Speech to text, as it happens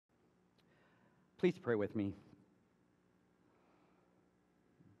Please pray with me.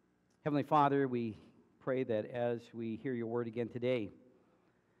 Heavenly Father, we pray that as we hear your word again today,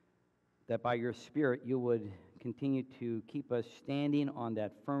 that by your Spirit you would continue to keep us standing on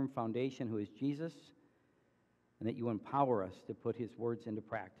that firm foundation who is Jesus, and that you empower us to put his words into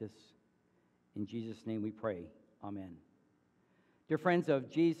practice. In Jesus' name we pray. Amen. Dear friends of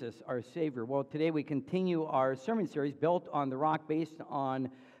Jesus, our Savior, well, today we continue our sermon series built on the rock based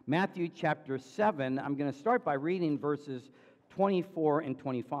on Matthew chapter 7. I'm going to start by reading verses 24 and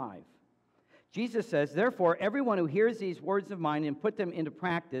 25. Jesus says, "Therefore, everyone who hears these words of mine and put them into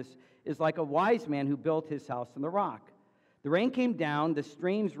practice is like a wise man who built his house on the rock. The rain came down, the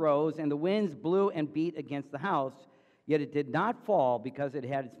streams rose, and the winds blew and beat against the house, yet it did not fall because it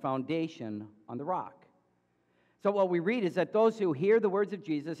had its foundation on the rock." So what we read is that those who hear the words of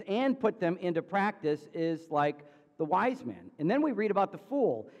Jesus and put them into practice is like the wise man. And then we read about the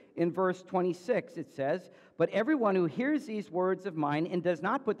fool. In verse 26 it says, "But everyone who hears these words of mine and does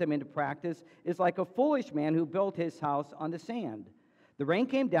not put them into practice is like a foolish man who built his house on the sand. The rain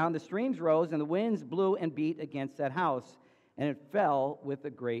came down, the streams rose, and the winds blew and beat against that house, and it fell with a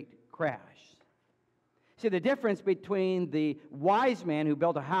great crash." See, the difference between the wise man who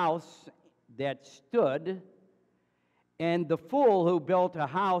built a house that stood and the fool who built a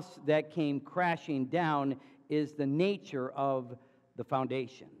house that came crashing down is the nature of the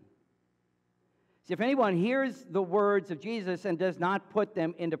foundation. See, if anyone hears the words of Jesus and does not put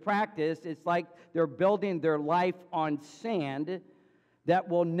them into practice, it's like they're building their life on sand that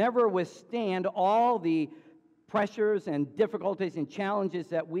will never withstand all the pressures and difficulties and challenges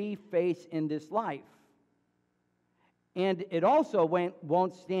that we face in this life. And it also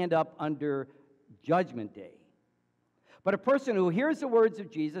won't stand up under Judgment Day. But a person who hears the words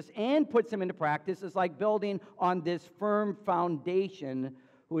of Jesus and puts them into practice is like building on this firm foundation,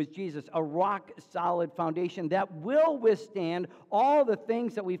 who is Jesus, a rock-solid foundation that will withstand all the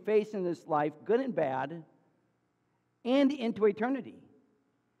things that we face in this life, good and bad, and into eternity.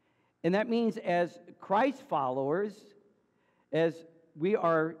 And that means as Christ followers, as we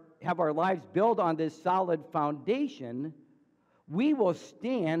have our lives built on this solid foundation, we will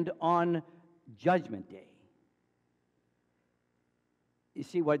stand on Judgment Day. You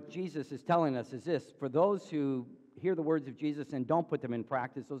see, what Jesus is telling us is this: for those who hear the words of Jesus and don't put them in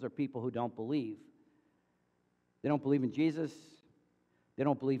practice, those are people who don't believe. They don't believe in Jesus, they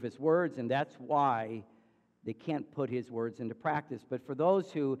don't believe his words, and that's why they can't put his words into practice. But for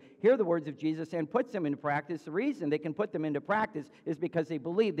those who hear the words of Jesus and puts them into practice, the reason they can put them into practice is because they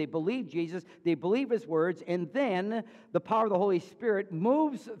believe. They believe Jesus, they believe his words, and then the power of the Holy Spirit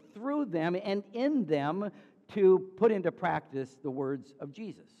moves through them and in them to put into practice the words of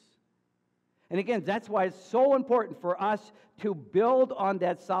Jesus. And again, that's why it's so important for us to build on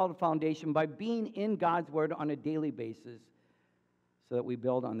that solid foundation by being in God's word on a daily basis, so that we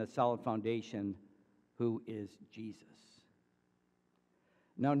build on the solid foundation who is Jesus.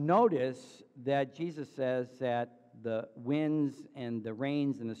 Now notice that Jesus says that the winds and the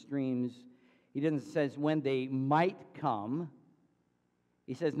rains and the streams, he doesn't say when they might come.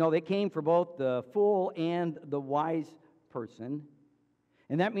 He says, no, they came for both the fool and the wise person.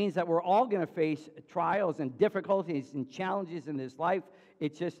 And that means that we're all going to face trials and difficulties and challenges in this life.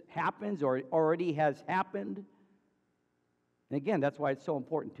 It just happens, or it already has happened. And again, that's why it's so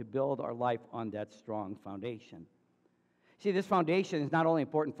important to build our life on that strong foundation. See, this foundation is not only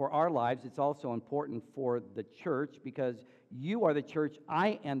important for our lives, it's also important for the church, because you are the church,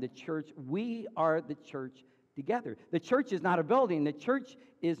 I am the church, we are the church together. The church is not a building. The church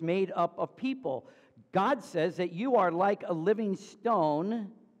is made up of people. God says that you are like a living stone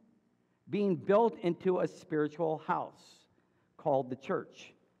being built into a spiritual house called the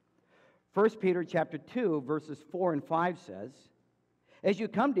church. 1 Peter chapter 2, verses 4 and 5 says, "As you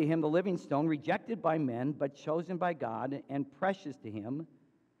come to him, the living stone, rejected by men, but chosen by God and precious to him,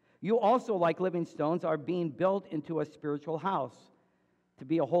 you also, like living stones, are being built into a spiritual house, to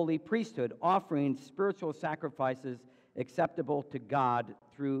be a holy priesthood, offering spiritual sacrifices acceptable to God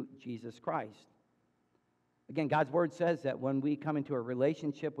through Jesus Christ." Again, God's word says that when we come into a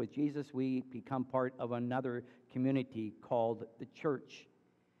relationship with Jesus, we become part of another community called the church.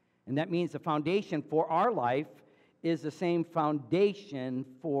 And that means the foundation for our life is the same foundation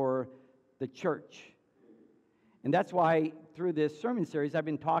for the church. And that's why through this sermon series, I've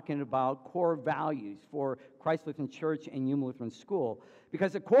been talking about core values for Christ Lutheran Church and Yuma Lutheran School.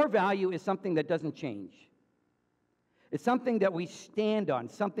 Because a core value is something that doesn't change. It's something that we stand on,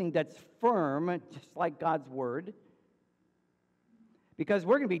 something that's firm, just like God's word. Because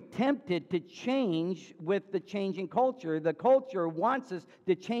we're going to be tempted to change with the changing culture. The culture wants us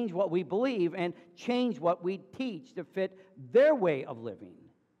to change what we believe and change what we teach to fit their way of living.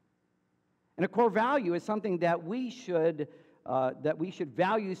 And a core value is something that we should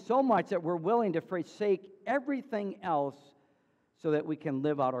value so much that we're willing to forsake everything else so that we can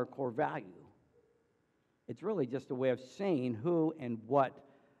live out our core value. It's really just a way of saying who and what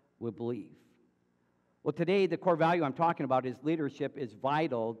we believe. Well, today, the core value I'm talking about is leadership is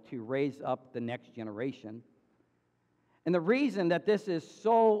vital to raise up the next generation. And the reason that this is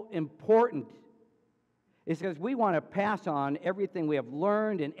so important is because we want to pass on everything we have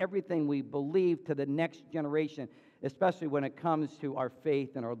learned and everything we believe to the next generation, especially when it comes to our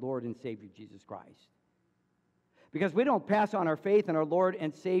faith in our Lord and Savior Jesus Christ. Because we don't pass on our faith in our Lord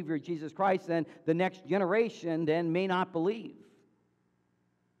and Savior Jesus Christ, then the next generation then may not believe.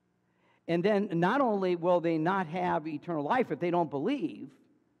 And then not only will they not have eternal life if they don't believe,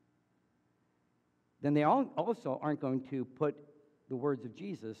 then they also aren't going to put the words of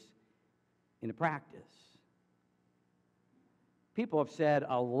Jesus into practice. People have said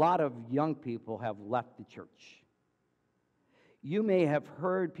a lot of young people have left the church. You may have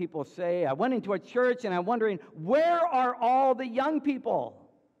heard people say, I went into a church and I'm wondering, where are all the young people?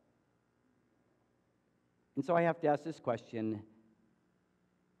 And so I have to ask this question.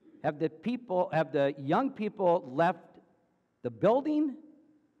 Have the young people left the building,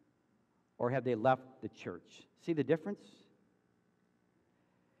 or have they left the church? See the difference?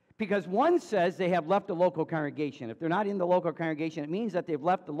 Because one says they have left the local congregation. If they're not in the local congregation, it means that they've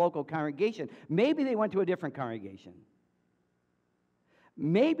left the local congregation. Maybe they went to a different congregation.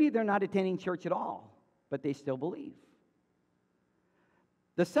 Maybe they're not attending church at all, but they still believe.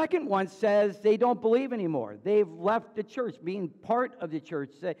 The second one says they don't believe anymore. They've left the church, being part of the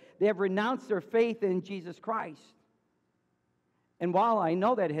church. They have renounced their faith in Jesus Christ. And while I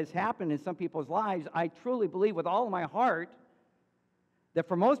know that has happened in some people's lives, I truly believe with all of my heart that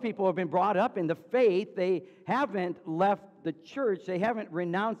for most people who have been brought up in the faith, they haven't left the church. They haven't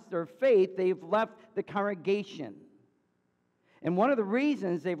renounced their faith. They've left the congregation. And one of the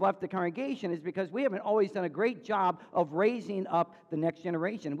reasons they've left the congregation is because we haven't always done a great job of raising up the next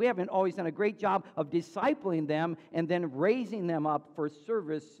generation. We haven't always done a great job of discipling them and then raising them up for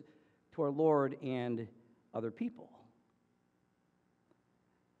service to our Lord and other people.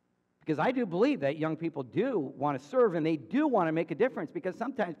 Because I do believe that young people do want to serve and they do want to make a difference, because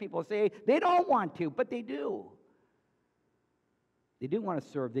sometimes people say they don't want to, but they do. They do want to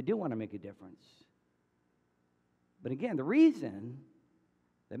serve. They do want to make a difference. But again, the reason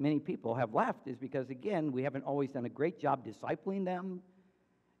that many people have left is because, again, we haven't always done a great job discipling them,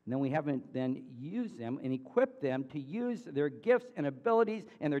 and then we haven't then used them and equipped them to use their gifts and abilities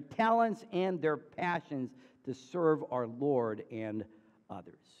and their talents and their passions to serve our Lord and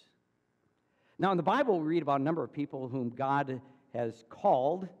others. Now, in the Bible, we read about a number of people whom God has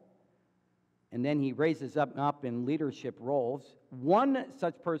called, and then he raises up in leadership roles. One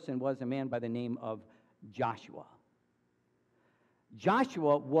such person was a man by the name of Joshua.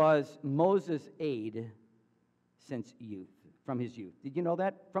 Joshua was Moses' aide from his youth. Did you know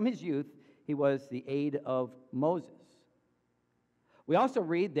that? From his youth, he was the aide of Moses. We also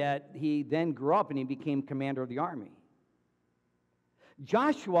read that he then grew up and he became commander of the army.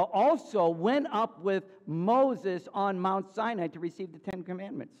 Joshua also went up with Moses on Mount Sinai to receive the Ten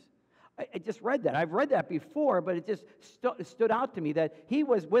Commandments. I just read that. I've read that before, but it just stood out to me that he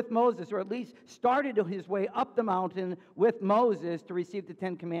was with Moses, or at least started his way up the mountain with Moses to receive the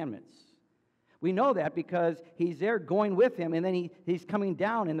Ten Commandments. We know that because he's there going with him, and then he's coming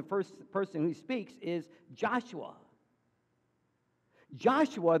down, and the first person who speaks is Joshua.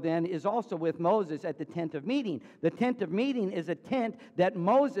 Joshua then is also with Moses at the tent of meeting. The tent of meeting is a tent that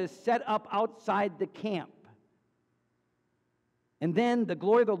Moses set up outside the camp. And then the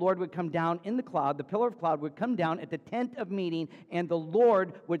glory of the Lord would come down in the cloud. The pillar of cloud would come down at the tent of meeting, and the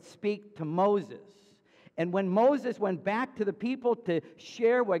Lord would speak to Moses. And when Moses went back to the people to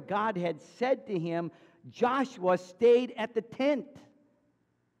share what God had said to him, Joshua stayed at the tent,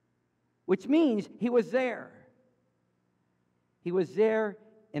 which means he was there. He was there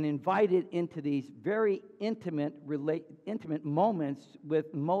and invited into these very intimate moments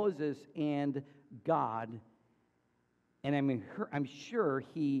with Moses and God. And I'm sure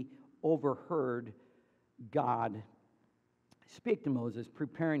he overheard God speak to Moses,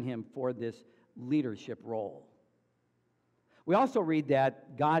 preparing him for this leadership role. We also read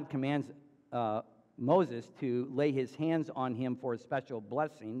that God commands Moses to lay his hands on him for a special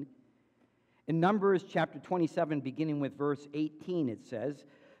blessing. In Numbers chapter 27, beginning with verse 18, it says,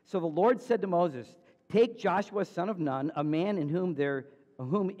 "So the Lord said to Moses, Take Joshua, son of Nun, a man in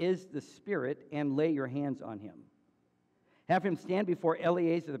whom is the Spirit, and lay your hands on him. Have him stand before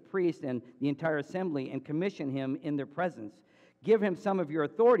Eleazar the priest and the entire assembly, and commission him in their presence. Give him some of your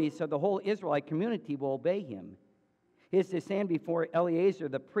authority, so the whole Israelite community will obey him. He is to stand before Eleazar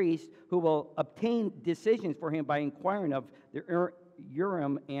the priest, who will obtain decisions for him by inquiring of the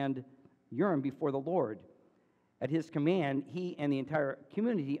Urim and Urim before the Lord. At his command, he and the entire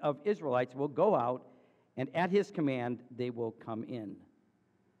community of Israelites will go out, and at his command, they will come in.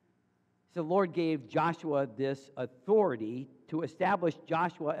 So the Lord gave Joshua this authority to establish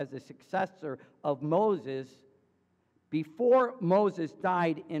Joshua as a successor of Moses before Moses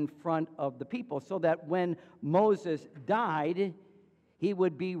died in front of the people, so that when Moses died, he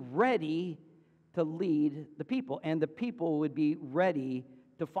would be ready to lead the people, and the people would be ready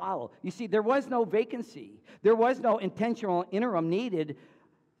to follow. You see, there was no vacancy. There was no intentional interim needed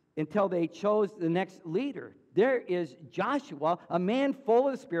until they chose the next leader. There is Joshua, a man full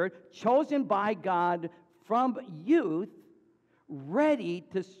of the Spirit, chosen by God from youth, ready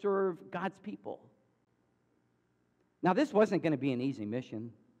to serve God's people. Now, this wasn't going to be an easy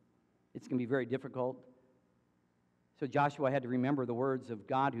mission. It's going to be very difficult. So Joshua had to remember the words of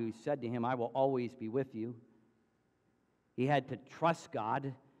God, who said to him, I will always be with you. He had to trust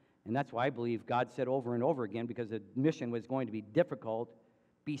God, and that's why I believe God said over and over again, because the mission was going to be difficult,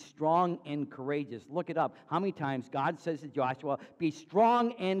 be strong and courageous. Look it up. How many times God says to Joshua, be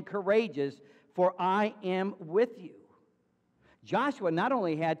strong and courageous, for I am with you. Joshua not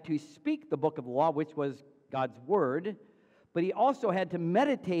only had to speak the book of the law, which was God's word, but he also had to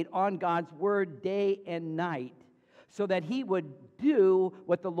meditate on God's word day and night so that he would do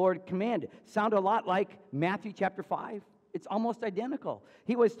what the Lord commanded. Sound a lot like Matthew chapter 5? It's almost identical.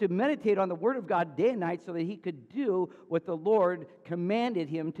 He was to meditate on the word of God day and night so that he could do what the Lord commanded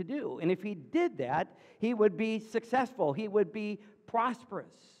him to do. And if he did that, he would be successful. He would be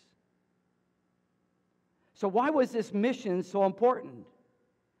prosperous. So why was this mission so important?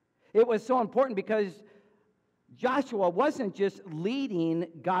 It was so important because Joshua wasn't just leading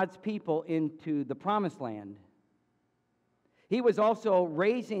God's people into the promised land. He was also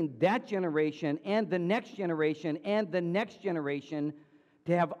raising that generation and the next generation and the next generation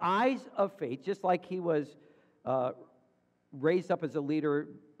to have eyes of faith, just like he was raised up as a leader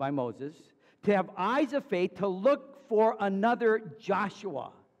by Moses, to have eyes of faith to look for another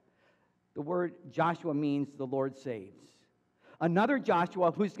Joshua. The word Joshua means the Lord saves. Another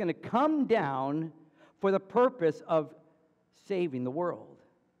Joshua who's going to come down for the purpose of saving the world.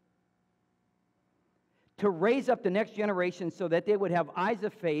 To raise up the next generation so that they would have eyes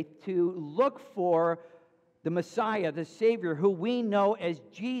of faith to look for the Messiah, the Savior, who we know as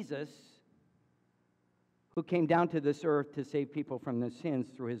Jesus, who came down to this earth to save people from their sins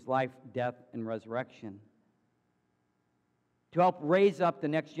through his life, death, and resurrection. To help raise up the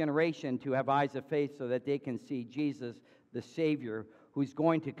next generation to have eyes of faith so that they can see Jesus, the Savior, who's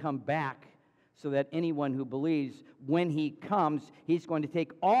going to come back, so that anyone who believes, when he comes, he's going to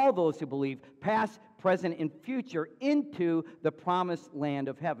take all those who believe, past, present, and future, into the promised land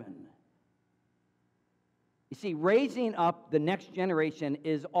of heaven. You see, raising up the next generation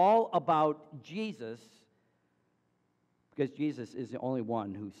is all about Jesus, because Jesus is the only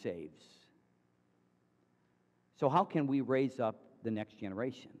one who saves. So how can we raise up the next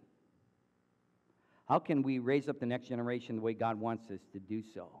generation? How can we raise up the next generation the way God wants us to do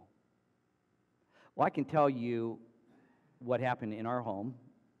so? Well, I can tell you what happened in our home.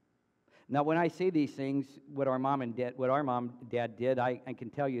 Now, when I say these things, what our mom and dad did, I can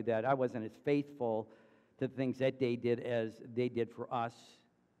tell you that I wasn't as faithful to the things that they did as they did for us.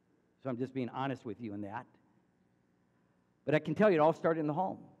 So I'm just being honest with you in that. But I can tell you it all started in the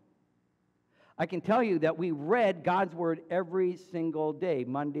home. I can tell you that we read God's word every single day,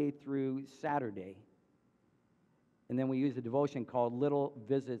 Monday through Saturday. And then we used a devotion called Little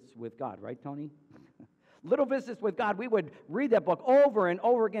Visits with God, right, Tony? Little Visits with God. We would read that book over and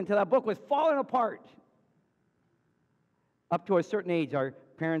over again until that book was falling apart. Up to a certain age, our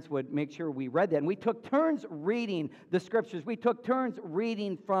parents would make sure we read that. And we took turns reading the scriptures. We took turns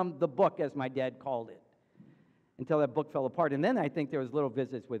reading from the book, as my dad called it, until that book fell apart. And then I think there was Little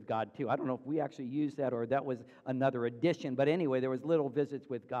Visits with God, too. I don't know if we actually used that or that was another edition. But anyway, there was Little Visits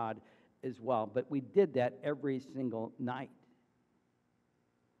with God as well. But we did that every single night.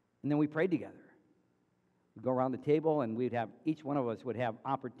 And then we prayed together. We'd go around the table, and each one of us would have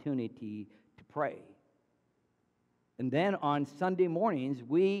opportunity to pray. And then on Sunday mornings,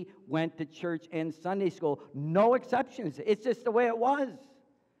 we went to church and Sunday school. No exceptions. It's just the way it was.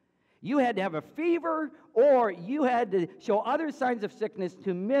 You had to have a fever, or you had to show other signs of sickness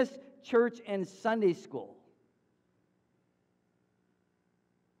to miss church and Sunday school.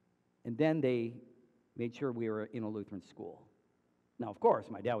 And then they made sure we were in a Lutheran school. Now, of course,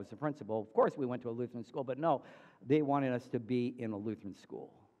 my dad was the principal. Of course, we went to a Lutheran school, but no, they wanted us to be in a Lutheran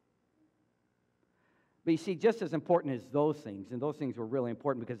school. But you see, just as important as those things, and those things were really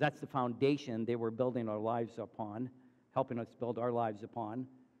important because that's the foundation they were building our lives upon, helping us build our lives upon,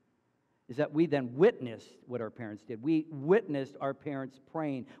 is that we then witnessed what our parents did. We witnessed our parents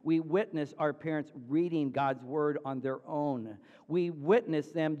praying. We witnessed our parents reading God's word on their own. We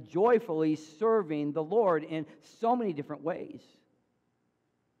witnessed them joyfully serving the Lord in so many different ways.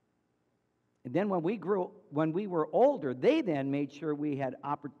 And then when we were older, they then made sure we had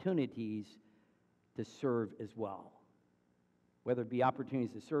opportunities to serve as well. Whether it be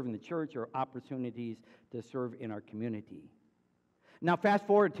opportunities to serve in the church or opportunities to serve in our community. Now, fast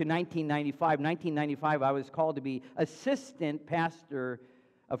forward to 1995. 1995, I was called to be assistant pastor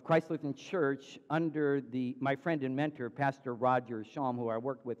of Christ Lutheran Church under my friend and mentor, Pastor Roger Shalom, who I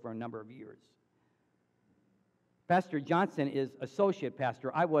worked with for a number of years. Pastor Johnson is associate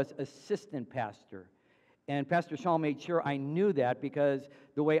pastor. I was assistant pastor. And Pastor Shalom made sure I knew that because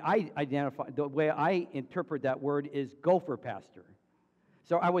the way I interpret that word is gopher pastor.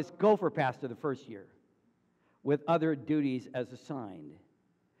 So I was gopher pastor the first year, with other duties as assigned.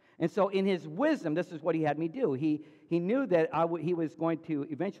 And so in his wisdom, this is what he had me do. He knew that he was going to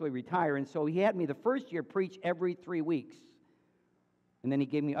eventually retire, and so he had me the first year preach every 3 weeks. And then he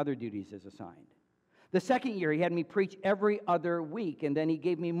gave me other duties as assigned. The second year, he had me preach every other week, and then he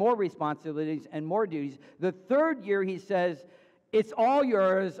gave me more responsibilities and more duties. The third year, he says, "It's all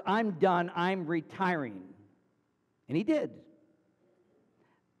yours. I'm done. I'm retiring." And he did.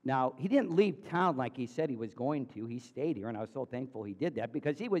 Now, he didn't leave town like he said he was going to. He stayed here, and I was so thankful he did that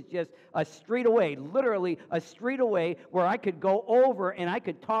because he was just a street away, literally a street away, where I could go over and I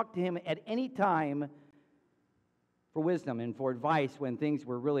could talk to him at any time for wisdom and for advice when things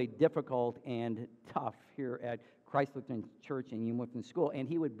were really difficult and tough here at Christ Lutheran Church and Lutheran School, and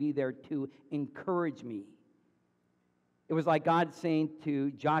he would be there to encourage me. It was like God saying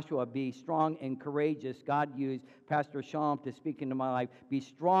to Joshua, "Be strong and courageous." God used Pastor Shalom to speak into my life. Be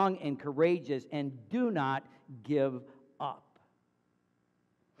strong and courageous and do not give up.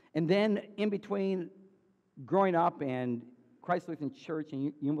 And then in between growing up and Christ Lutheran Church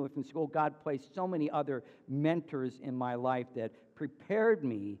and Lutheran School, God placed so many other mentors in my life that prepared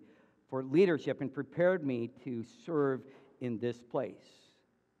me for leadership and prepared me to serve in this place.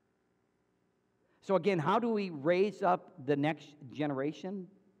 So again, how do we raise up the next generation?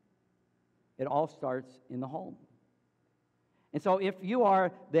 It all starts in the home. And so if you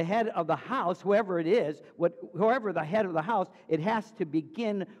are the head of the house, whoever it is, whoever the head of the house, it has to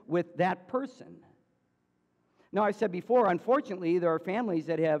begin with that person. Now, I said before, unfortunately, there are families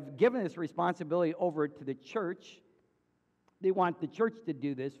that have given this responsibility over to the church. They want the church to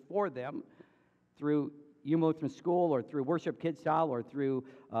do this for them through Lutheran School or through Worship Kids Style or through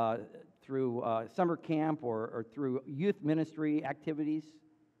summer camp or through youth ministry activities.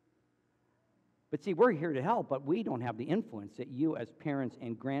 But see, we're here to help, but we don't have the influence that you as parents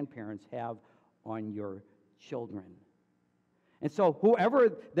and grandparents have on your children. And so whoever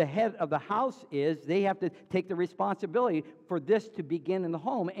the head of the house is, they have to take the responsibility for this to begin in the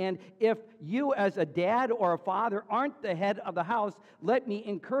home. And if you as a dad or a father aren't the head of the house, let me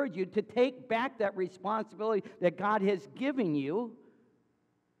encourage you to take back that responsibility that God has given you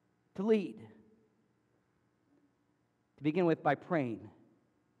to lead. To begin with by praying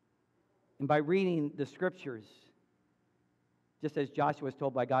and by reading the scriptures, just as Joshua was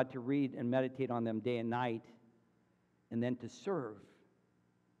told by God to read and meditate on them day and night, and then to serve.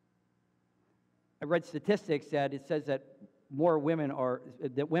 I read statistics that it says that women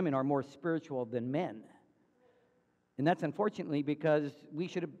are more spiritual than men. And that's unfortunately because we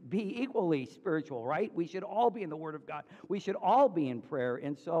should be equally spiritual, right? We should all be in the Word of God. We should all be in prayer.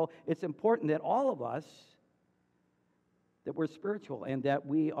 And so it's important that all of us, that we're spiritual and that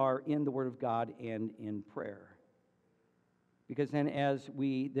we are in the Word of God and in prayer. Because then as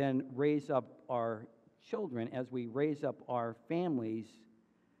we then raise up our children, as we raise up our families,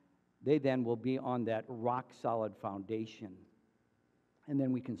 they then will be on that rock-solid foundation. And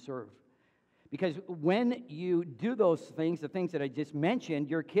then we can serve. Because when you do those things, the things that I just mentioned,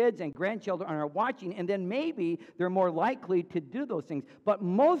 your kids and grandchildren are watching, and then maybe they're more likely to do those things. But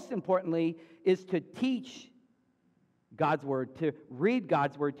most importantly is to teach God's Word, to read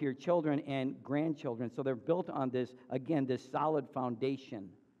God's Word to your children and grandchildren. So they're built on this, again, this solid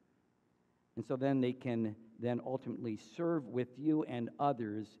foundation. And so then they can then ultimately serve with you and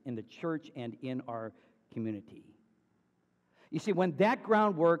others in the church and in our community. You see, when that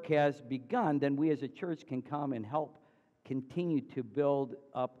groundwork has begun, then we as a church can come and help continue to build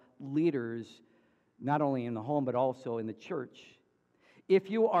up leaders, not only in the home, but also in the church. If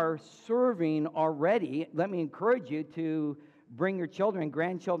you are serving already, let me encourage you to bring your children and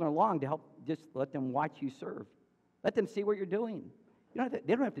grandchildren along to help just let them watch you serve. Let them see what you're doing. They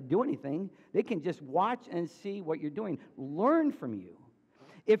don't have to do anything. They can just watch and see what you're doing. Learn from you.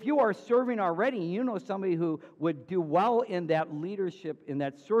 If you are serving already, you know somebody who would do well in that leadership, in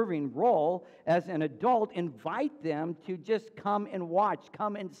that serving role as an adult, invite them to just come and watch,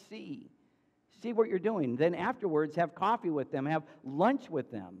 come and see. See what you're doing. Then afterwards, have coffee with them, have lunch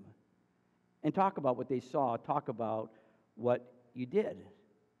with them, and talk about what they saw, talk about what you did.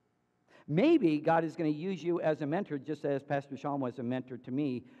 Maybe God is going to use you as a mentor, just as Pastor Sean was a mentor to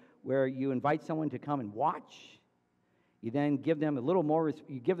me, where you invite someone to come and watch. You then give them a little more,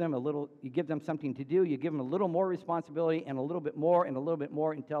 you give them something to do, you give them a little more responsibility and a little bit more and a little bit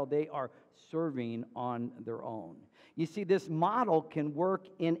more until they are serving on their own. You see, this model can work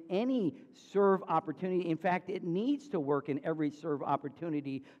in any serve opportunity. In fact, it needs to work in every serve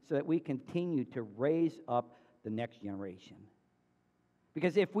opportunity so that we continue to raise up the next generation.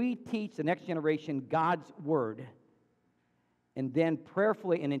 Because if we teach the next generation God's word and then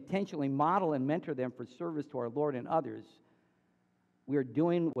prayerfully and intentionally model and mentor them for service to our Lord and others, we are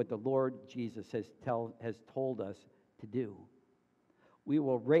doing what the Lord Jesus has told us to do. We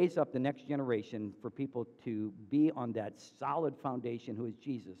will raise up the next generation for people to be on that solid foundation who is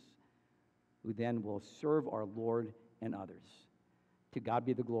Jesus, who then will serve our Lord and others. To God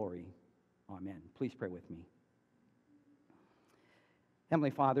be the glory. Amen. Please pray with me. Heavenly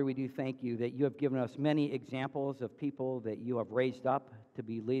Father, we do thank you that you have given us many examples of people that you have raised up to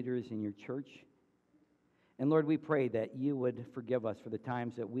be leaders in your church. And Lord, we pray that you would forgive us for the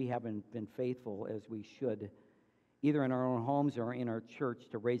times that we haven't been faithful as we should, either in our own homes or in our church,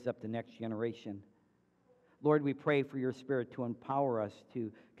 to raise up the next generation. Lord, we pray for your Spirit to empower us to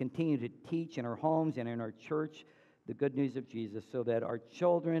continue to teach in our homes and in our church the good news of Jesus so that our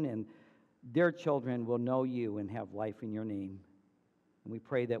children and their children will know you and have life in your name. And we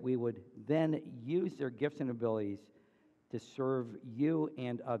pray that we would then use their gifts and abilities to serve you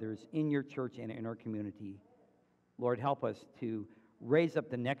and others in your church and in our community. Lord, help us to raise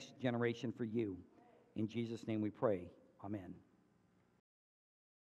up the next generation for you. In Jesus' name we pray. Amen.